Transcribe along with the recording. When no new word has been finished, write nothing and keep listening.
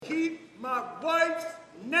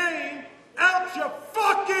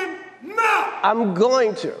I'm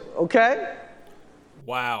going to, okay?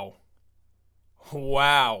 Wow.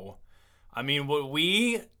 I mean, what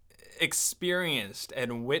we experienced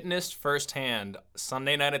and witnessed firsthand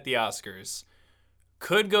Sunday night at the Oscars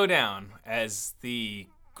could go down as the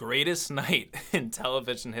greatest night in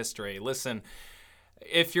television history. Listen,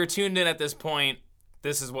 if you're tuned in at this point,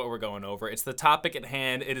 this is what we're going over. It's the topic at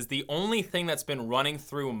hand. It is the only thing that's been running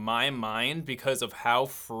through my mind because of how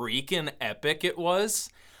freaking epic it was.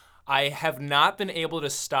 I have not been able to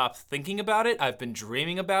stop thinking about it. I've been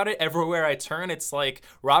dreaming about it. Everywhere I turn, it's like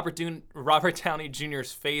Robert Downey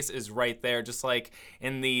Jr.'s face is right there, just like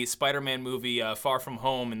in the Spider-Man movie Far From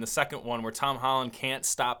Home, in the second one, where Tom Holland can't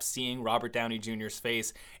stop seeing Robert Downey Jr.'s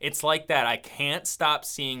face. It's like that. I can't stop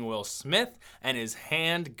seeing Will Smith and his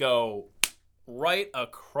hand go right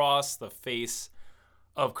across the face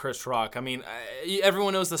of Chris Rock. I mean,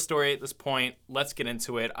 everyone knows the story at this point. Let's get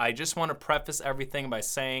into it. I just want to preface everything by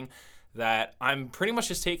saying that I'm pretty much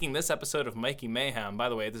just taking this episode of Mikey Mayhem. By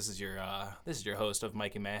the way, this is your host of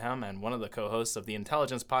Mikey Mayhem and one of the co-hosts of the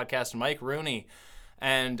Intelligence Podcast, Mike Rooney.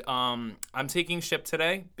 And I'm taking ship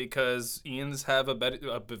today because Ian's have a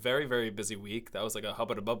very, very busy week. That was like a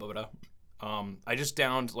hubba-da-bubba-da. I just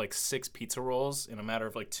downed like 6 pizza rolls in a matter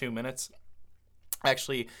of like 2 minutes.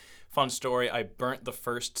 Actually, fun story, I burnt the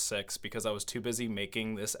first 6 because I was too busy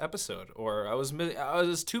making this episode. Or I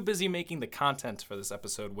was too busy making the content for this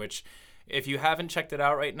episode, which if you haven't checked it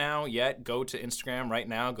out right now yet, go to Instagram right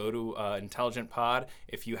now. Go to Intelligent Pod.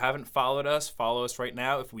 If you haven't followed us, follow us right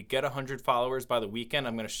now. If we get 100 followers by the weekend,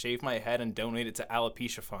 I'm going to shave my head and donate it to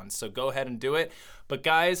alopecia funds. So go ahead and do it. But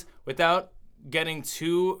guys, without getting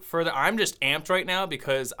too further, I'm just amped right now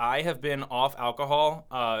because I have been off alcohol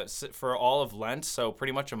for all of Lent, so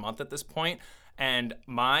pretty much a month at this point, and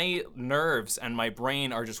my nerves and my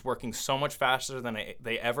brain are just working so much faster than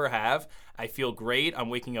they ever have. I feel great. I'm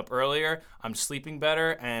waking up earlier. I'm sleeping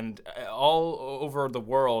better, and all over the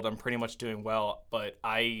world, I'm pretty much doing well, but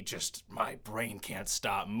my brain can't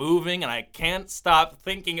stop moving, and I can't stop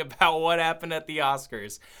thinking about what happened at the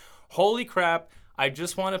Oscars. Holy crap. I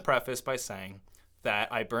just want to preface by saying that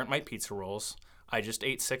I burnt my pizza rolls. I just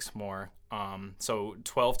ate 6 more. So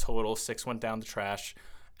 12 total, 6 went down the trash.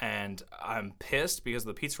 And I'm pissed because of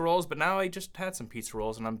the pizza rolls, but now I just had some pizza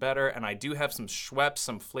rolls and I'm better. And I do have some Schweppes,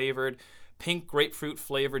 some flavored, pink grapefruit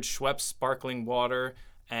flavored Schweppes sparkling water.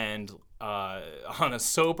 And on a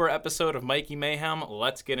sober episode of Mikey Mayhem,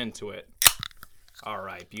 let's get into it. All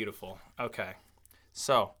right, beautiful. Okay,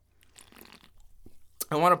 so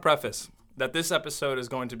I want to preface that this episode is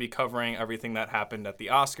going to be covering everything that happened at the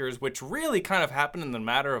Oscars, which really kind of happened in the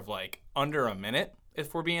matter of like under a minute,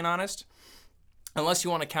 if we're being honest, unless you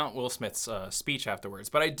want to count Will Smith's speech afterwards.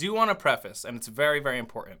 But I do want to preface, and it's very, very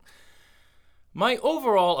important, my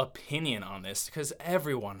overall opinion on this, because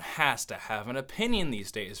everyone has to have an opinion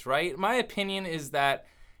these days, right? My opinion is that,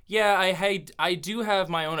 yeah, I do have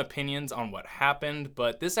my own opinions on what happened,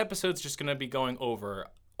 but this episode's just going to be going over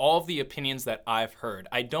all of the opinions that I've heard.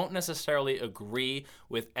 I don't necessarily agree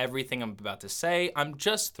with everything I'm about to say. I'm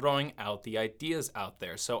just throwing out the ideas out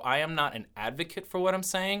there. So I am not an advocate for what I'm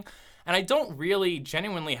saying. And I don't really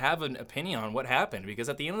genuinely have an opinion on what happened because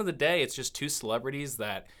at the end of the day, it's just 2 celebrities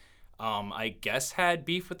that I guess had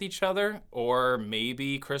beef with each other, or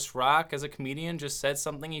maybe Chris Rock as a comedian just said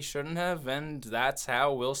something he shouldn't have, and that's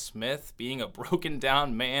how Will Smith, being a broken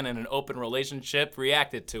down man in an open relationship,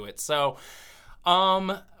 reacted to it. So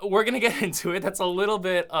we're going to get into it. That's a little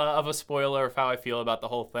bit of a spoiler of how I feel about the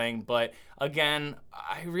whole thing. But again,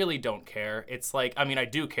 I really don't care. It's like, I mean, I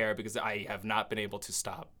do care because I have not been able to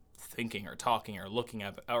stop thinking or talking or looking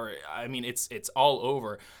at, or I mean, it's all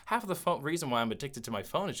over. Half of the reason why I'm addicted to my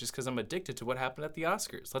phone is just because I'm addicted to what happened at the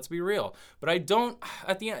Oscars. Let's be real. But I don't,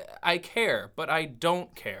 at the end, I care, but I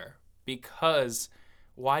don't care because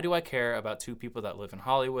why do I care about 2 people that live in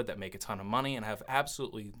Hollywood that make a ton of money and have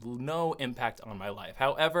absolutely no impact on my life?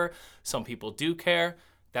 However, some people do care.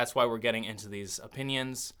 That's why we're getting into these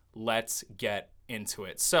opinions. Let's get into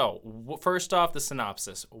it. So, first off, the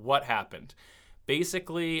synopsis. What happened?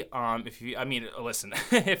 Basically, listen,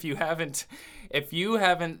 if you haven't,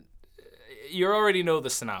 you already know the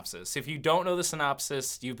synopsis. If you don't know the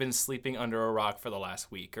synopsis, you've been sleeping under a rock for the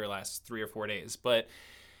last week or last 3 or 4 days. But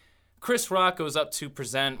Chris Rock goes up to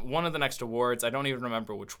present one of the next awards. I don't even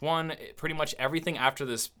remember which one. Pretty much everything after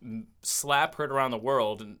this slap heard around the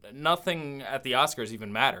world, nothing at the Oscars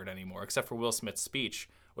even mattered anymore, except for Will Smith's speech,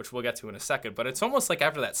 which we'll get to in a second. But it's almost like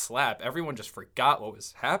after that slap, everyone just forgot what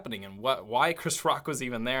was happening and why Chris Rock was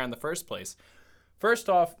even there in the first place. First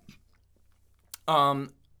off,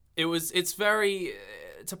 it's very,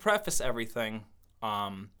 to preface everything,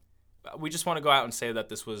 we just want to go out and say that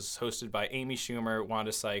this was hosted by Amy Schumer,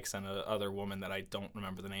 Wanda Sykes, and a other woman that I don't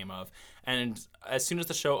remember the name of. And as soon as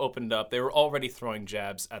the show opened up, they were already throwing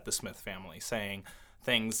jabs at the Smith family, saying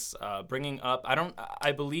things, bringing up.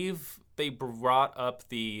 I believe they brought up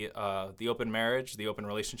the open marriage, the open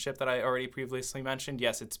relationship that I already previously mentioned.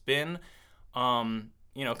 Yes, it's been,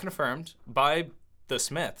 confirmed by the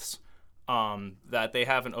Smiths. That they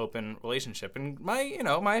have an open relationship. And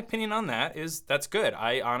my opinion on that is that's good.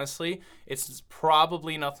 I honestly, it's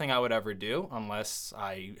probably nothing I would ever do unless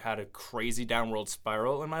I had a crazy downward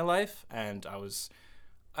spiral in my life and I was,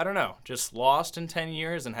 I don't know, just lost in 10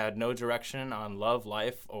 years and had no direction on love,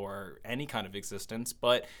 life, or any kind of existence.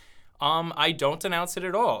 But I don't denounce it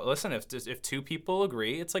at all. Listen, if two people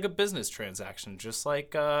agree, it's like a business transaction, just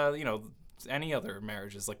like, any other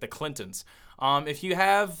marriages, like the Clintons. If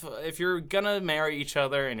you're gonna marry each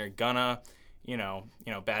other and you're gonna,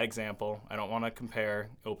 bad example. I don't want to compare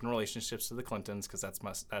open relationships to the Clintons because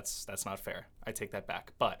that's not fair. I take that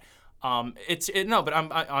back. But but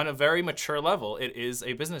I'm on a very mature level. It is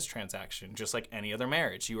a business transaction, just like any other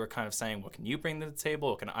marriage. You were kind of saying, what can you bring to the table?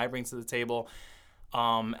 What can I bring to the table?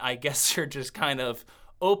 I guess you're just kind of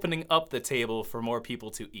opening up the table for more people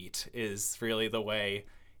to eat is really the way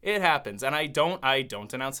it happens. And I don't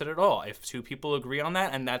denounce it at all. If two people agree on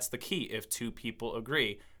that, and that's the key. If two people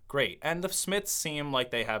agree, great. And the Smiths seem like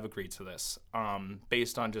they have agreed to this,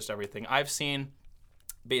 based on just everything I've seen,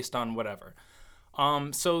 based on whatever.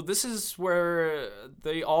 So this is where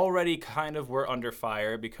they already kind of were under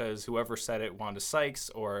fire because whoever said it, Wanda Sykes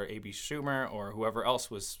or A.B. Schumer or whoever else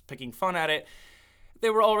was picking fun at it, they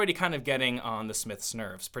were already kind of getting on the Smiths'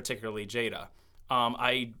 nerves, particularly Jada.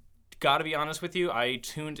 I gotta be honest with you, I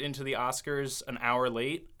tuned into the Oscars an hour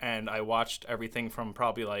late, and I watched everything from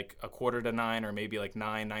probably like 8:45 or maybe like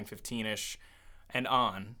 9:15ish and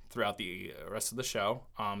on throughout the rest of the show.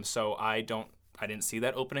 So I didn't see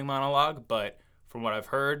that opening monologue, but from what I've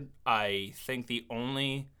heard, I think the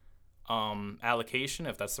only allocation,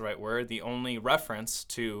 if that's the right word, the only reference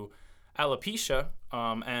to alopecia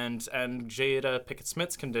and Jada Pinkett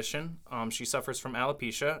Smith's condition. She suffers from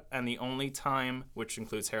alopecia, and the only time, which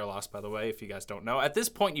includes hair loss, by the way, if you guys don't know. At this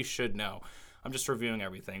point, you should know. I'm just reviewing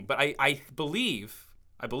everything. But I believe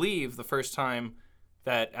the first time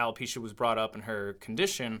that alopecia was brought up in her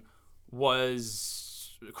condition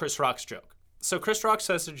was Chris Rock's joke. So Chris Rock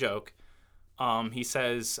says a joke. He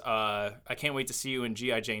says, I can't wait to see you in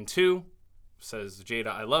G.I. Jane 2. Says, Jada,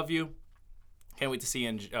 I love you. Can't wait to see you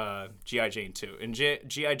in G.I. Jane 2. In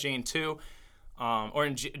G.I. Jane 2, or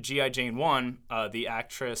in G.I. Jane 1, the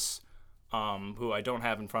actress, who I don't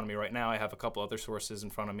have in front of me right now, I have a couple other sources in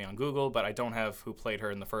front of me on Google, but I don't have who played her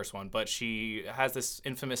in the first one. But she has this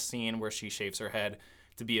infamous scene where she shaves her head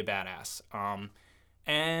to be a badass.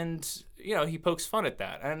 And, he pokes fun at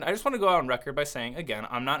that. And I just want to go out on record by saying, again,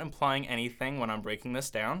 I'm not implying anything when I'm breaking this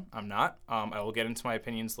down. I'm not. I will get into my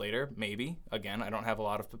opinions later, maybe. Again, I don't have a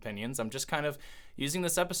lot of opinions. I'm just kind of using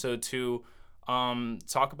this episode to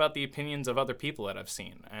talk about the opinions of other people that I've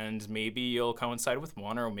seen. And maybe you'll coincide with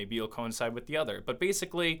one, or maybe you'll coincide with the other. But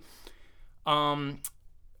basically,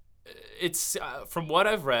 it's from what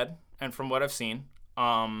I've read and from what I've seen,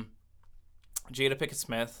 Jada Pinkett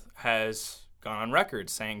Smith has gone on record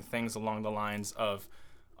saying things along the lines of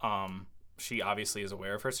she obviously is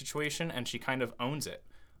aware of her situation and she kind of owns it.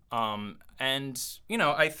 And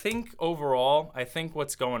I think overall,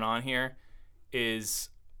 what's going on here is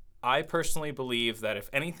I personally believe that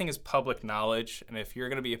if anything is public knowledge and if you're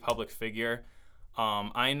going to be a public figure,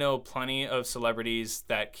 I know plenty of celebrities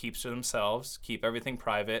that keep to themselves, keep everything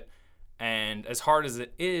private, and as hard as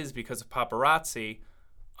it is because of paparazzi,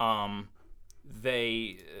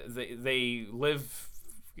 they live,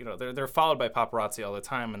 they're followed by paparazzi all the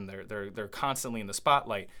time, and they're constantly in the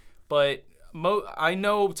spotlight. But I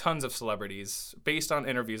know tons of celebrities, based on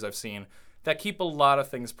interviews I've seen, that keep a lot of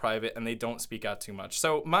things private and they don't speak out too much.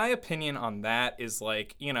 So my opinion on that is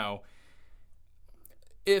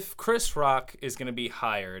if Chris Rock is going to be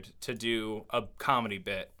hired to do a comedy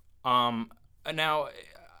bit, now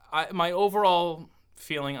my overall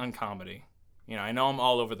feeling on comedy. I know I'm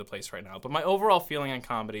all over the place right now, but my overall feeling on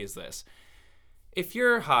comedy is this. If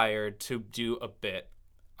you're hired to do a bit,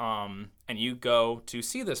 and you go to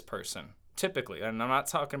see this person, typically, and I'm not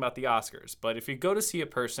talking about the Oscars, but if you go to see a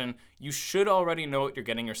person, you should already know what you're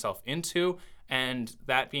getting yourself into. And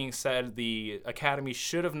that being said, the Academy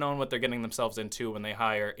should have known what they're getting themselves into when they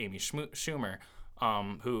hire Amy Schumer,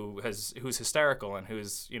 who's hysterical and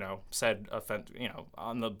who's, said,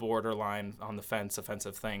 on the borderline, on the fence,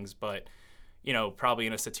 offensive things, but probably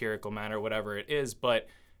in a satirical manner, whatever it is. But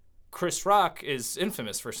Chris Rock is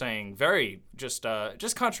infamous for saying very just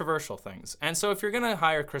controversial things. And so if you're going to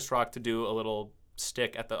hire Chris Rock to do a little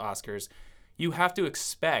stick at the Oscars, you have to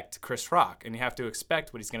expect Chris Rock, and you have to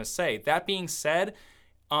expect what he's going to say. That being said,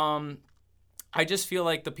 I just feel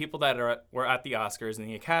like the people that were at the Oscars and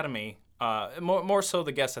the Academy, more so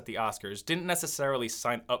the guests at the Oscars, didn't necessarily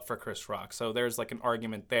sign up for Chris Rock. So there's like an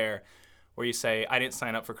argument there where you say, I didn't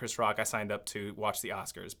sign up for Chris Rock, I signed up to watch the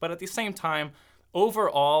Oscars. But at the same time,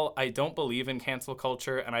 overall, I don't believe in cancel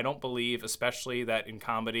culture, and I don't believe, especially that in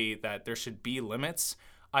comedy, that there should be limits.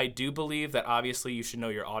 I do believe that obviously you should know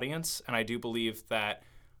your audience, and I do believe that,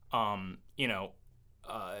 comedy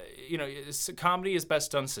is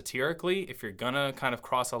best done satirically. If you're gonna kind of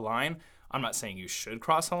cross a line, I'm not saying you should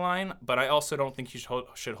cross a line, but I also don't think you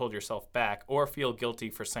should hold yourself back or feel guilty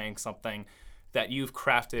for saying something that you've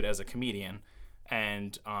crafted as a comedian.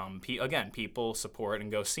 And again, people support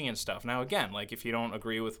and go see and stuff. Now, again, like if you don't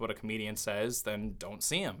agree with what a comedian says, then don't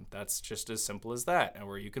see him. That's just as simple as that.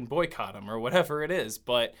 Or you can boycott him or whatever it is,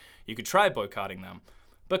 but you could try boycotting them.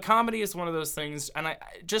 But comedy is one of those things, and I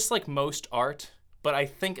just like most art, but I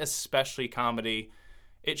think especially comedy,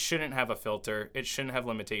 it shouldn't have a filter. It shouldn't have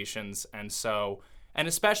limitations. And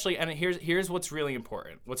here's what's really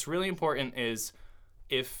important. What's really important is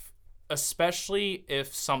especially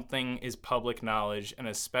if something is public knowledge, and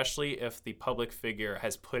especially if the public figure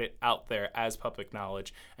has put it out there as public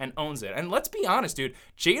knowledge and owns it. And let's be honest, dude,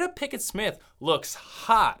 Jada Pinkett Smith looks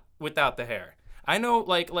hot without the hair. I know,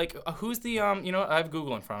 like who's the I have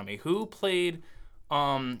Google in front of me. Who played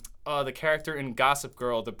the character in Gossip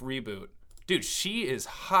Girl, the reboot? Dude, she is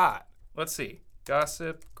hot. Let's see.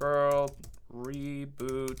 Gossip Girl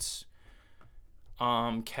reboot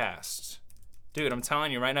cast. Dude, I'm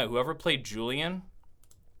telling you right now, whoever played Julian,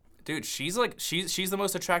 dude, she's the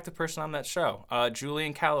most attractive person on that show.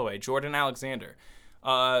 Julian Calloway, Jordan Alexander.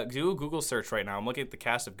 Do a Google search right now. I'm looking at the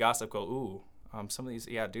cast of Gossip Girl. Ooh, some of these,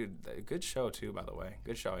 yeah, dude, good show too, by the way.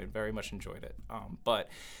 Good show. I very much enjoyed it. But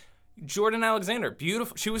Jordan Alexander,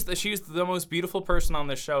 beautiful. She's the most beautiful person on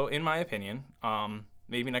this show, in my opinion.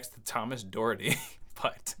 Maybe next to Thomas Doherty,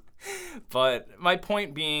 but my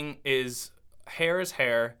point being is hair is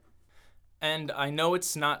hair. And I know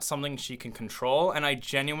it's not something she can control, and I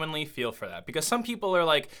genuinely feel for that. Because some people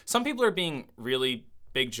are being really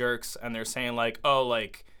big jerks, and they're saying like, oh,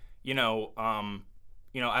 like, I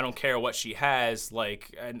don't care what she has,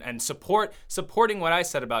 like, and supporting what I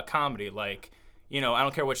said about comedy, like, I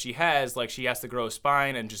don't care what she has, like, she has to grow a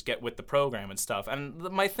spine and just get with the program and stuff. And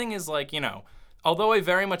my thing is like, although I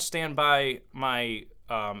very much stand by my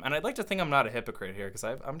and I'd like to think I'm not a hypocrite here because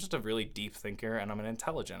I'm just a really deep thinker and I'm an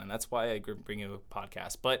intelligent, and that's why I bring you a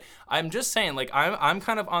podcast. But I'm just saying, like, I'm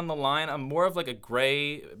kind of on the line. I'm more of like a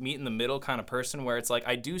gray, meet in the middle kind of person where it's like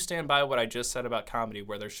I do stand by what I just said about comedy,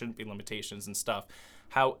 where there shouldn't be limitations and stuff.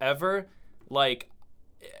 However, like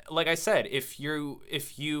I said, if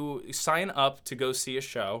you sign up to go see a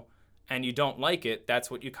show and you don't like it,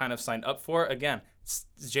 that's what you kind of signed up for. Again,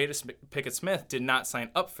 Jada Pinkett Smith did not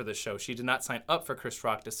sign up for the show. She did not sign up for Chris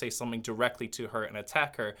Rock to say something directly to her and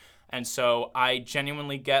attack her. And so I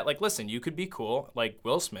genuinely get, like, listen, you could be cool, like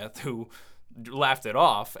Will Smith, who laughed it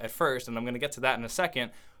off at first, and I'm going to get to that in a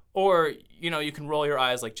second. Or, you can roll your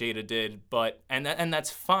eyes like Jada did, and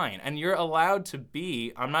that's fine. And you're allowed to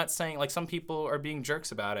be, I'm not saying, like, some people are being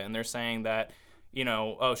jerks about it, and they're saying that,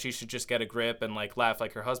 oh, she should just get a grip and, like, laugh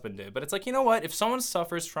like her husband did. But it's like, you know what? If someone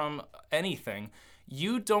suffers from anything,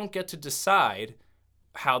 you don't get to decide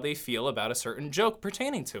how they feel about a certain joke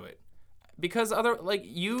pertaining to it. Because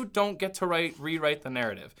you don't get to rewrite the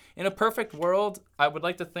narrative. In a perfect world, I would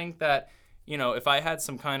like to think that, if I had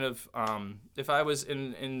some kind of, if I was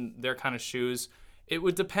in their kind of shoes, it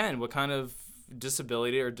would depend what kind of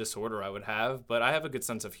disability or disorder I would have, but I have a good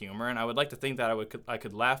sense of humor, and I would like to think that I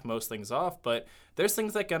could laugh most things off, but there's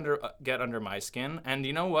things that get under my skin, and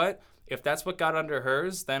you know what? If that's what got under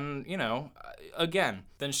hers, then,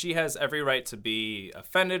 then she has every right to be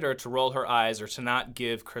offended or to roll her eyes or to not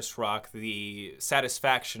give Chris Rock the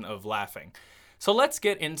satisfaction of laughing. So let's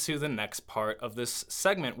get into the next part of this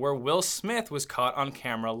segment where Will Smith was caught on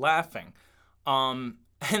camera laughing. And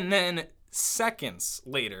then seconds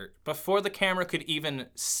later, before the camera could even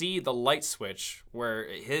see the light switch where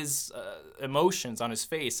his emotions on his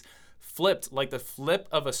face flipped like the flip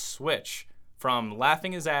of a switch from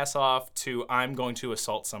laughing his ass off to I'm going to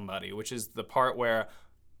assault somebody, which is the part where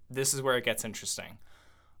this is where it gets interesting.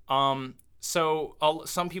 So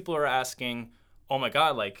some people are asking, oh my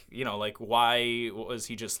God, why was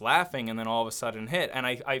he just laughing and then all of a sudden hit? And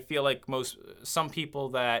I feel like some people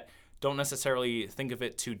that don't necessarily think of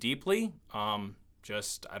it too deeply, I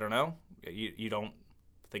don't know, you don't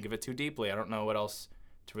think of it too deeply. I don't know what else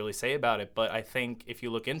to really say about it, but I think if you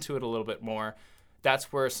look into it a little bit more,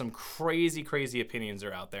 that's where some crazy, crazy opinions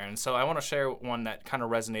are out there. And so I want to share one that kind of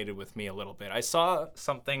resonated with me a little bit. I saw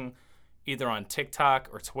something either on TikTok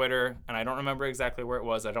or Twitter, and I don't remember exactly where it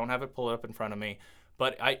was. I don't have it pulled up in front of me,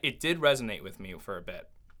 but it did resonate with me for a bit.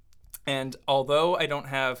 And although I don't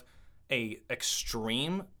have a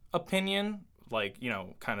extreme opinion, like,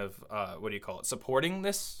 kind of, supporting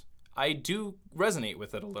this, I do resonate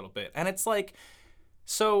with it a little bit. And it's like,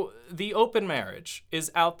 so the open marriage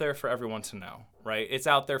is out there for everyone to know, right? It's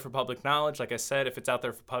out there for public knowledge. Like I said, if it's out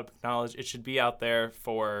there for public knowledge, it should be out there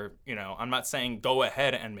for, I'm not saying go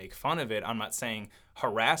ahead and make fun of it. I'm not saying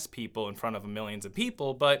harass people in front of millions of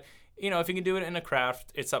people, but if you can do it in a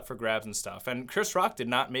craft, it's up for grabs and stuff. And Chris Rock did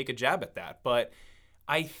not make a jab at that, but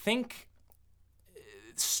I think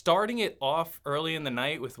starting it off early in the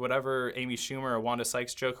night with whatever Amy Schumer or Wanda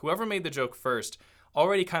Sykes joke, whoever made the joke first,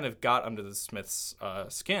 already kind of got under the Smiths'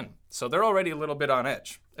 skin. So they're already a little bit on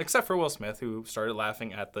edge, except for Will Smith, who started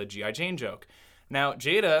laughing at the G.I. Jane joke. Now,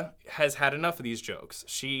 Jada has had enough of these jokes.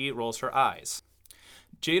 She rolls her eyes.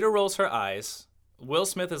 Jada rolls her eyes. Will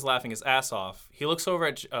Smith is laughing his ass off. He looks over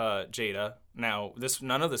at Jada. Now,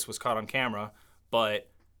 none of this was caught on camera, but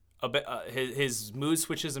his mood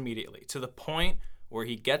switches immediately to the point where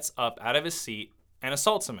he gets up out of his seat and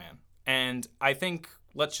assaults a man. And I think,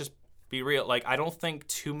 let's just be real, like, I don't think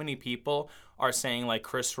too many people are saying, like,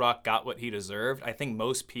 Chris Rock got what he deserved. I think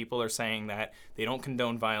most people are saying that they don't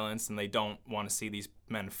condone violence and they don't want to see these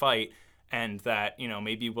men fight, and that,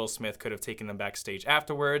 maybe Will Smith could have taken them backstage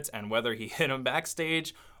afterwards, and whether he hit him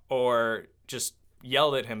backstage or just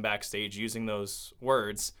yelled at him backstage using those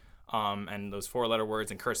words, and those 4-letter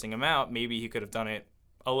words and cursing him out, maybe he could have done it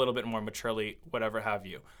a little bit more maturely, whatever have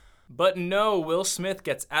you. But no, Will Smith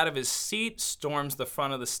gets out of his seat, storms the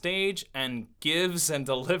front of the stage, and gives and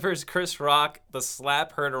delivers Chris Rock the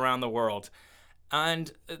slap heard around the world.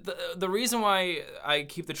 And the reason why I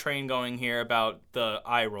keep the train going here about the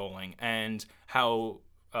eye rolling and how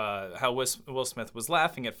Will Smith was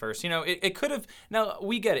laughing at first, it could have. Now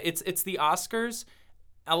we get it. It's the Oscars.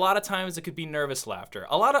 A lot of times it could be nervous laughter.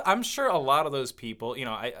 I'm sure a lot of those people,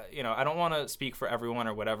 I don't want to speak for everyone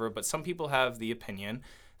or whatever, but some people have the opinion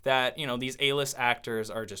that, these A-list actors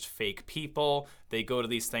are just fake people. They go to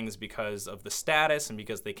these things because of the status and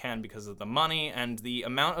because they can, because of the money, and the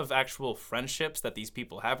amount of actual friendships that these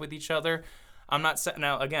people have with each other. I'm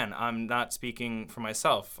not speaking for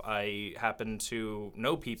myself. I happen to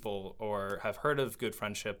know people or have heard of good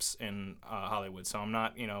friendships in Hollywood, so I'm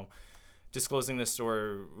not, disclosing this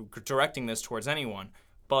or directing this towards anyone.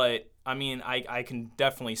 But, I can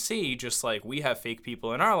definitely see, just like we have fake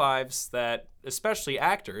people in our lives, that especially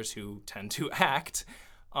actors who tend to act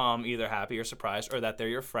either happy or surprised, or that they're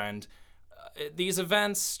your friend, these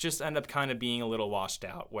events just end up kind of being a little washed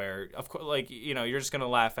out, where, of course, you're just going to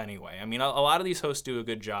laugh anyway. A lot of these hosts do a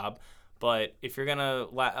good job, but if you're going to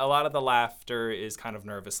a lot of the laughter is kind of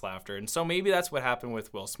nervous laughter. And so maybe that's what happened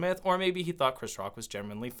with Will Smith, or maybe he thought Chris Rock was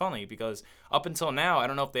genuinely funny, because up until now, I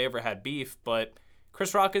don't know if they ever had beef, but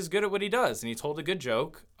Chris Rock is good at what he does, and he told a good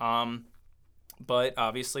joke. But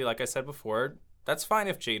obviously, like I said before, that's fine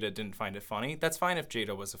if Jada didn't find it funny. That's fine if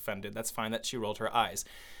Jada was offended. That's fine that she rolled her eyes.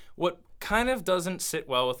 What kind of doesn't sit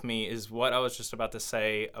well with me is what I was just about to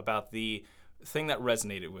say about the thing that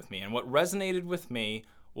resonated with me. And what resonated with me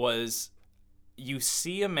was, you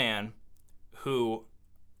see a man who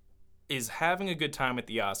is having a good time at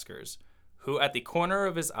the Oscars, who at the corner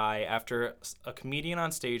of his eye, after a comedian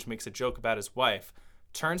on stage makes a joke about his wife,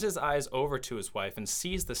 turns his eyes over to his wife and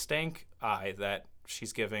sees the stank eye that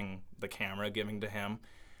she's giving the camera, giving to him.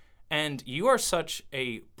 And you are such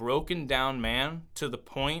a broken down man to the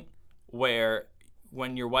point where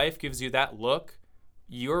when your wife gives you that look,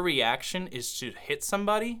 your reaction is to hit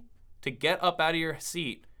somebody, to get up out of your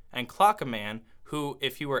seat and clock a man who,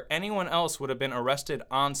 if you were anyone else, would have been arrested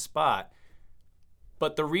on spot.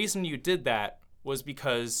 But the reason you did that was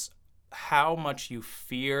because how much you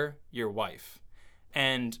fear your wife.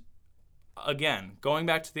 And again, going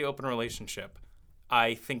back to the open relationship,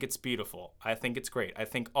 I think it's beautiful. I think it's great. I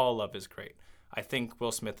think all love is great. I think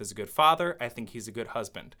Will Smith is a good father. I think he's a good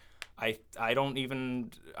husband. I'm not even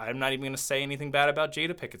going to say anything bad about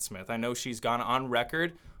Jada Pinkett Smith. I know she's gone on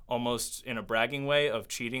record almost in a bragging way of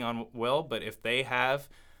cheating on Will, but if they have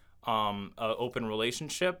an open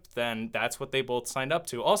relationship, then that's what they both signed up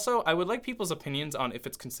to. Also, I would like people's opinions on if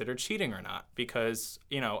it's considered cheating or not, because,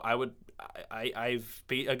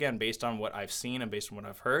 again, based on what I've seen and based on what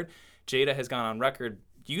I've heard, Jada has gone on record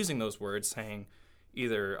using those words, saying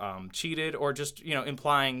either cheated or just,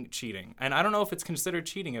 implying cheating. And I don't know if it's considered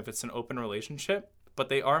cheating if it's an open relationship, but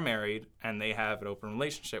they are married and they have an open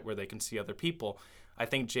relationship where they can see other people. I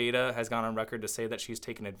think Jada has gone on record to say that she's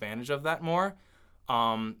taken advantage of that more.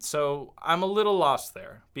 So I'm a little lost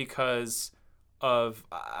there because of,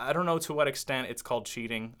 I don't know to what extent it's called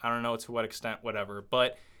cheating. I don't know to what extent whatever,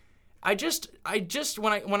 but I just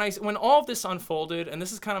when all of this unfolded, and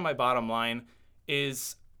this is kind of my bottom line,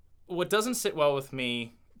 is what doesn't sit well with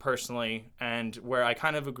me personally, and where I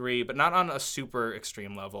kind of agree, but not on a super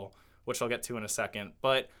extreme level, which I'll get to in a second.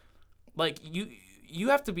 But like you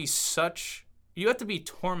have to be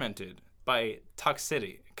tormented by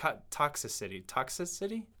toxicity.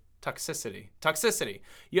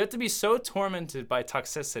 You have to be so tormented by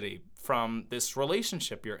toxicity from this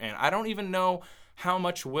relationship you're in. I don't even know how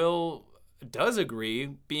much Will does agree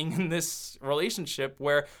being in this relationship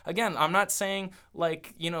where, again, I'm not saying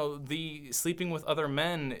like, the sleeping with other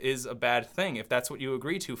men is a bad thing. If that's what you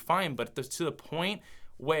agree to, fine. But to the point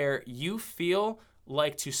where you feel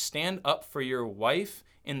like to stand up for your wife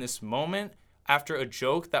in this moment after a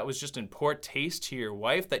joke that was just in poor taste to your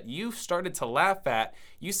wife that you started to laugh at,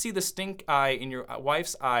 you see the stink eye in your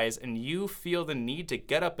wife's eyes and you feel the need to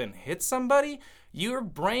get up and hit somebody, your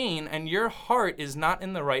brain and your heart is not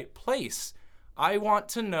in the right place. I want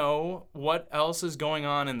to know what else is going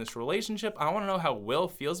on in this relationship. I want to know how Will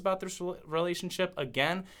feels about this relationship.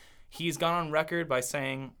 Again, he's gone on record by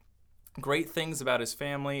saying great things about his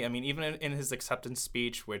family. I mean, even in his acceptance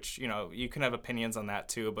speech, which, you can have opinions on that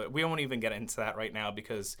too, but we won't even get into that right now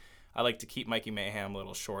because I like to keep Mikey Mayhem a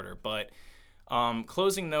little shorter. But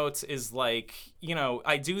closing notes is like,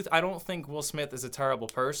 I don't think Will Smith is a terrible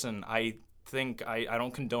person. I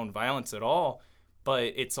don't condone violence at all, but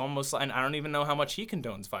it's almost, and I don't even know how much he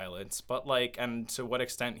condones violence, but like, and to what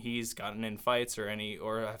extent he's gotten in fights or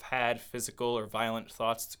have had physical or violent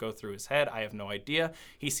thoughts to go through his head, I have no idea.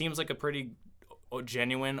 He seems like a pretty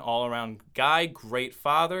genuine all-around guy, great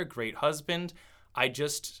father, great husband. I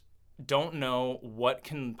just don't know what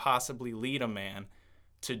can possibly lead a man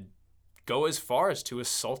to go as far as to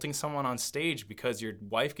assaulting someone on stage because your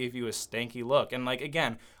wife gave you a stanky look. And like,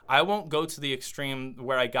 again, I won't go to the extreme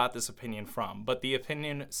where I got this opinion from, but the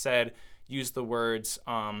opinion used the words,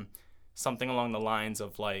 something along the lines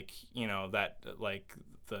of like, that like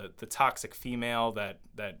the toxic female that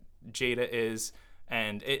Jada is.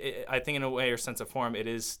 And I think in a way or sense of form, it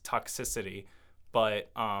is toxicity.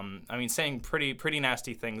 But saying pretty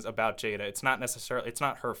nasty things about Jada. It's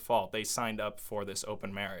not her fault. They signed up for this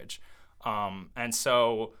open marriage. And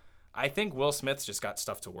so I think Will Smith's just got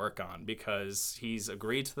stuff to work on because he's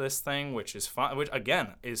agreed to this thing, which is fine, which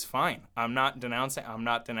again is fine. I'm not denouncing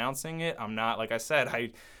it. I'm not, like I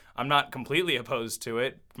said, I'm not completely opposed to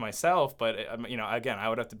it myself, but again, I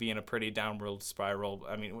would have to be in a pretty downward spiral.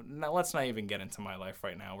 I mean, let's not even get into my life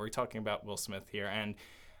right now. We're talking about Will Smith here. And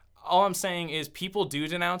all I'm saying is people do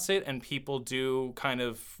denounce it and people do kind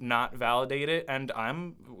of not validate it. And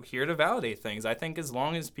I'm here to validate things. I think as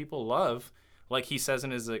long as people love, like he says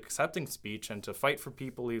in his acceptance speech, and to fight for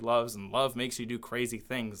people he loves, and love makes you do crazy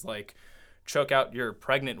things like choke out your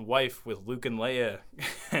pregnant wife with Luke and Leia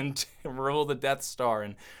and rule the Death Star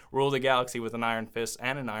and rule the galaxy with an iron fist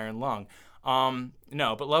and an iron lung.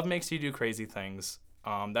 No, but love makes you do crazy things.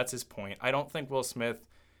 That's his point. I don't think Will Smith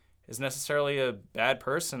is necessarily a bad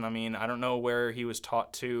person. I mean, I don't know where he was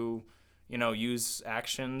taught to, use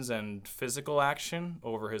actions and physical action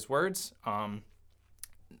over his words.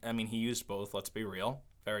 He used both, let's be real,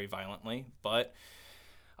 very violently, but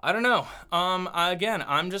I don't know. Again,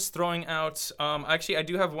 I'm just throwing out, actually, I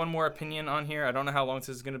do have one more opinion on here. I don't know how long this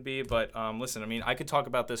is going to be, but listen, I could talk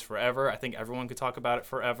about this forever. I think everyone could talk about it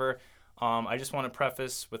forever. I just want to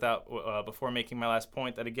preface before making my last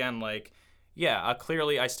point that, again,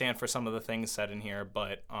 clearly I stand for some of the things said in here,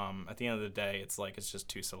 but at the end of the day, it's just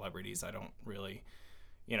two celebrities. I don't really,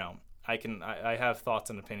 I have thoughts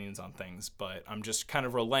and opinions on things, but I'm just kind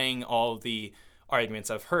of relaying all the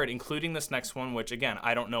arguments I've heard, including this next one, which, again,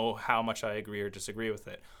 I don't know how much I agree or disagree with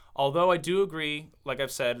it. Although I do agree, like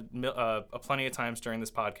I've said plenty of times during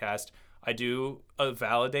this podcast, I do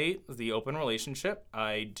validate the open relationship.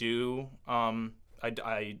 I do,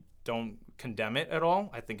 I don't condemn it at all.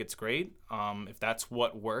 I think it's great if that's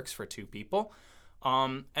what works for two people.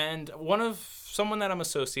 And someone that I'm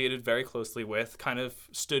associated very closely with kind of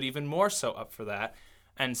stood even more so up for that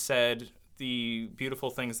and said the beautiful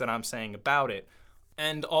things that I'm saying about it,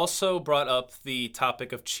 and also brought up the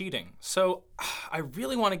topic of cheating. So I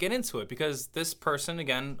really want to get into it because this person,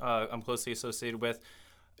 again, I'm closely associated with,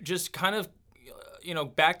 just kind of,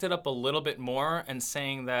 backed it up a little bit more and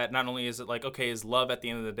saying that not only is it like, okay, is love at the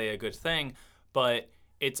end of the day a good thing, but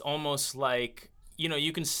it's almost like,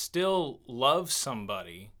 you can still love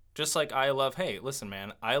somebody Just like I love, hey, listen,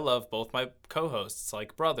 man, I love both my co-hosts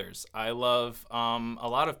like brothers. I love a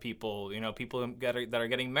lot of people, people that are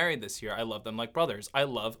getting married this year. I love them like brothers. I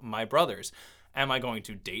love my brothers. Am I going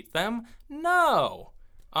to date them? No.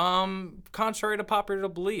 Contrary to popular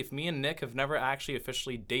belief, me and Nick have never actually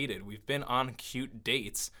officially dated. We've been on cute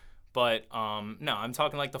dates, but no, I'm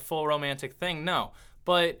talking like the full romantic thing. No,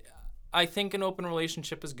 but I think an open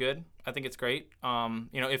relationship is good. I think it's great.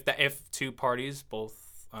 If two parties both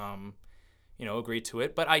agree to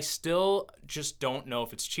it, but I still just don't know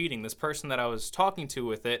if it's cheating. This person that I was talking to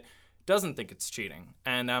with it doesn't think it's cheating,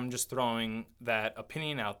 and I'm just throwing that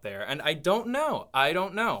opinion out there. And I don't know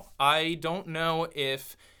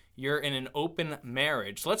if you're in an open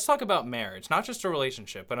marriage. Let's talk about marriage, not just a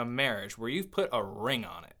relationship, but a marriage where you've put a ring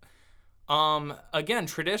on it. Again,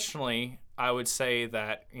 traditionally, I would say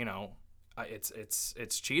that,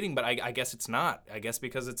 it's cheating, but I guess it's not. I guess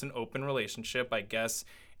because it's an open relationship, I guess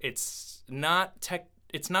it's not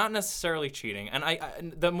necessarily cheating.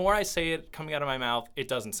 And the more I say it coming out of my mouth, it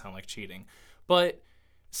doesn't sound like cheating. But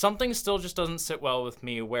something still just doesn't sit well with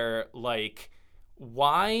me where, like,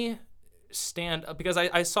 why stand up? Because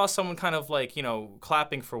I saw someone kind of like,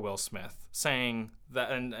 clapping for Will Smith, saying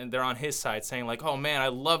that, and they're on his side saying like, oh man, I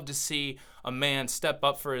love to see a man step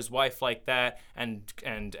up for his wife like that and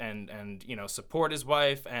support his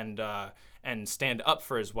wife and stand up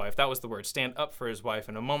for his wife. That was the word, stand up for his wife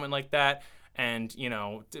in a moment like that. And,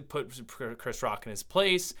 to put Chris Rock in his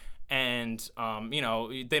place. And,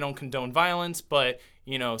 they don't condone violence, but,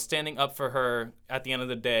 standing up for her at the end of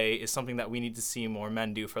the day is something that we need to see more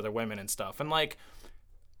men do for their women and stuff. And, like,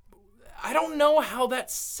 I don't know how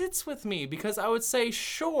that sits with me, because I would say,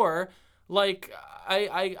 sure, like,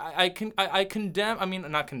 I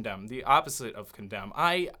condemn, not condemn, the opposite of condemn.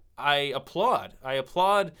 I applaud.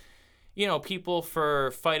 People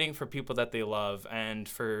for fighting for people that they love and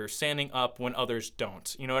for standing up when others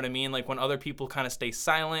don't. You know what I mean? Like when other people kind of stay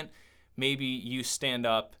silent, maybe you stand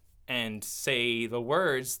up and say the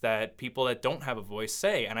words that people that don't have a voice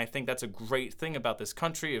say. And I think that's a great thing about this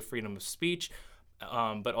country, of freedom of speech,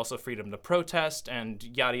 but also freedom to protest and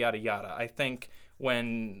yada, yada, yada. I think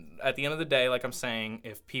when, at the end of the day, like I'm saying,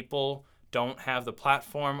 if people don't have the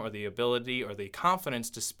platform or the ability or the confidence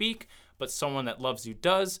to speak, but someone that loves you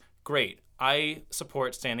does, great. I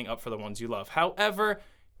support standing up for the ones you love. However,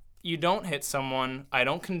 you don't hit someone. I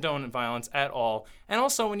don't condone violence at all. And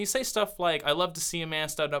also, when you say stuff like, I love to see a man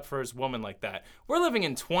stand up for his woman like that, we're living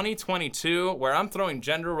in 2022 where I'm throwing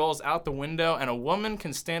gender roles out the window and a woman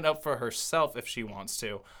can stand up for herself if she wants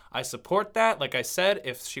to. I support that. Like I said,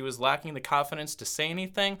 if she was lacking the confidence to say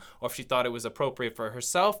anything, or if she thought it was appropriate for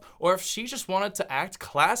herself, or if she just wanted to act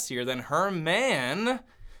classier than her man,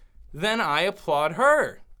 then I applaud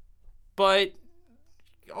her. But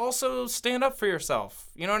also stand up for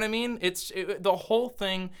yourself. You know what I mean? The whole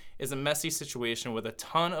thing is a messy situation with a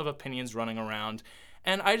ton of opinions running around.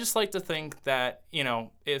 And I just like to think that,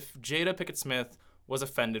 if Jada Pinkett Smith was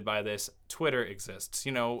offended by this, Twitter exists.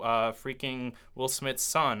 Freaking Will Smith's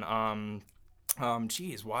son.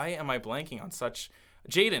 Why am I blanking on such?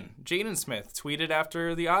 Jaden Smith tweeted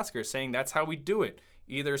after the Oscars saying that's how we do it.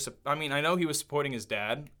 I know he was supporting his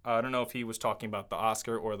dad. I don't know if he was talking about the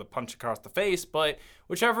Oscar or the punch across the face, but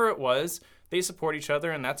whichever it was, they support each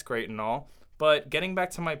other, and that's great and all. But getting back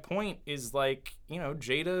to my point is like,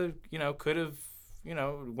 Jada, could have,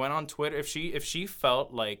 went on Twitter if she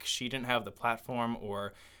felt like she didn't have the platform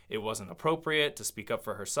or it wasn't appropriate to speak up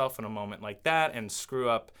for herself in a moment like that and screw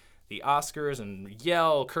up the Oscars and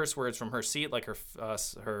yell curse words from her seat like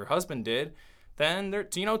her husband did. Then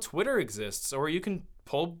Twitter exists, or you can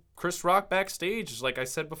pull Chris Rock backstage, like I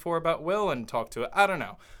said before about Will, and talk to it. I don't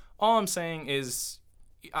know. All I'm saying is,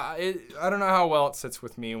 I don't know how well it sits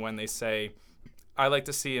with me when they say, I like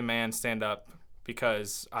to see a man stand up,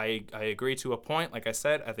 because I agree to a point. Like I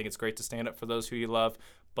said, I think it's great to stand up for those who you love,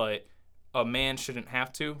 but a man shouldn't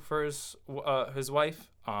have to for his wife.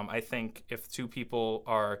 I think if two people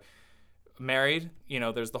are married,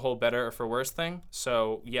 there's the whole better or for worse thing.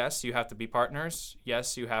 So yes, you have to be partners.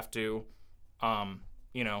 Yes, you have to,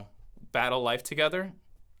 battle life together,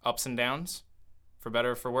 ups and downs, for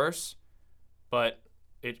better or for worse. But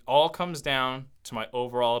it all comes down to my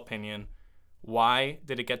overall opinion. Why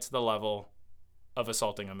did it get to the level of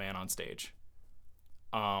assaulting a man on stage?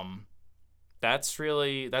 That's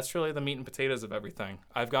really the meat and potatoes of everything.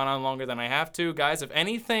 I've gone on longer than I have to. Guys, if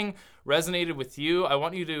anything resonated with you, I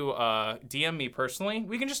want you to DM me personally.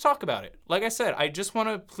 We can just talk about it. Like I said, I just want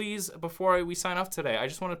to please, before we sign off today, I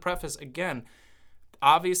just want to preface again,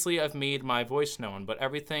 obviously I've made my voice known, but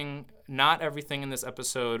not everything in this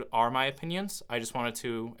episode are my opinions. I just wanted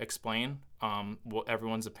to explain what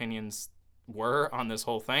everyone's opinions were on this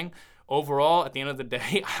whole thing. Overall, at the end of the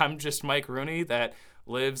day, I'm just Mike Rooney that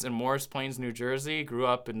lives in Morris Plains, New Jersey, grew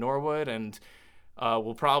up in Norwood, and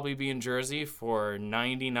will probably be in Jersey for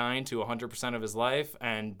 99 to 100% of his life,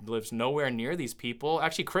 and lives nowhere near these people.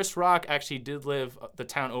 Actually, Chris Rock actually did live the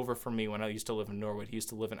town over from me when I used to live in Norwood. He used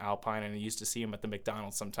to live in Alpine, and I used to see him at the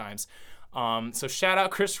McDonald's sometimes. So shout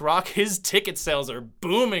out Chris Rock. His ticket sales are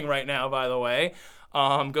booming right now, by the way.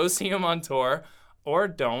 Go see him on tour, or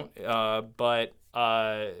don't. But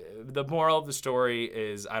the moral of the story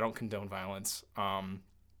is I don't condone violence.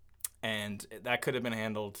 And that could have been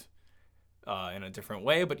handled in a different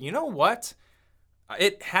way. But you know what?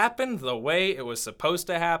 It happened the way it was supposed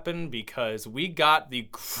to happen, because we got the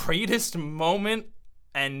greatest moment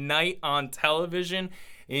and night on television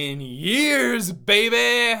in years,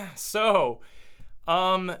 baby. So,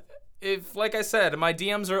 if, like I said, my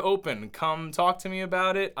DMs are open, come talk to me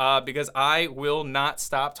about it, because I will not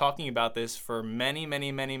stop talking about this for many,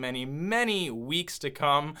 many, many, many, many weeks to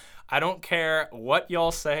come. I don't care what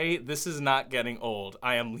y'all say. This is not getting old.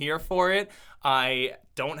 I am here for it. I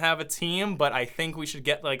don't have a team, but I think we should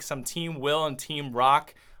get like some Team Will and Team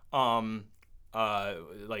Rock, like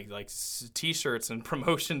t-shirts and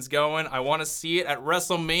promotions going. I want to see it at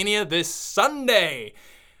WrestleMania this Sunday.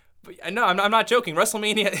 No, I'm not joking.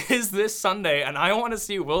 WrestleMania is this Sunday, and I want to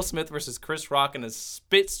see Will Smith versus Chris Rock in a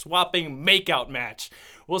spit-swapping makeout match.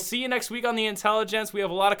 We'll see you next week on The Intelligence. We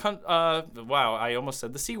have a lot of wow, I almost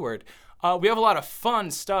said the C word. We have a lot of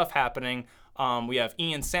fun stuff happening. We have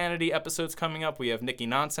Ian Sanity episodes coming up. We have Nikki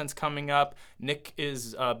Nonsense coming up. Nick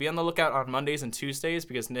is, be on the lookout on Mondays and Tuesdays,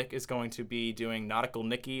 because Nick is going to be doing Nautical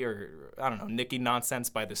Nikki, or I don't know, Nikki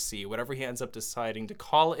Nonsense by the Sea, whatever he ends up deciding to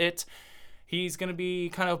call it. He's going to be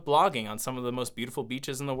kind of blogging on some of the most beautiful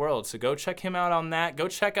beaches in the world. So go check him out on that. Go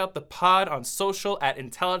check out the pod on social at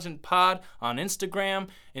Intelligent Pod on Instagram,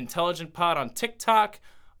 Intelligent Pod on TikTok,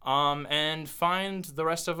 and find the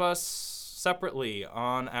rest of us separately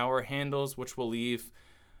on our handles, which we'll leave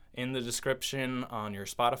in the description on your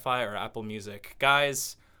Spotify or Apple Music.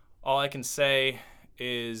 Guys, all I can say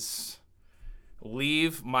is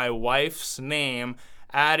leave my wife's name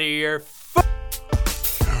out of your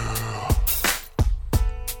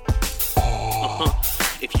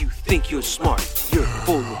If you think you're smart, you're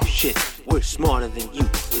full of shit. We're smarter than you.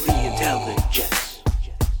 We're the Intelligence.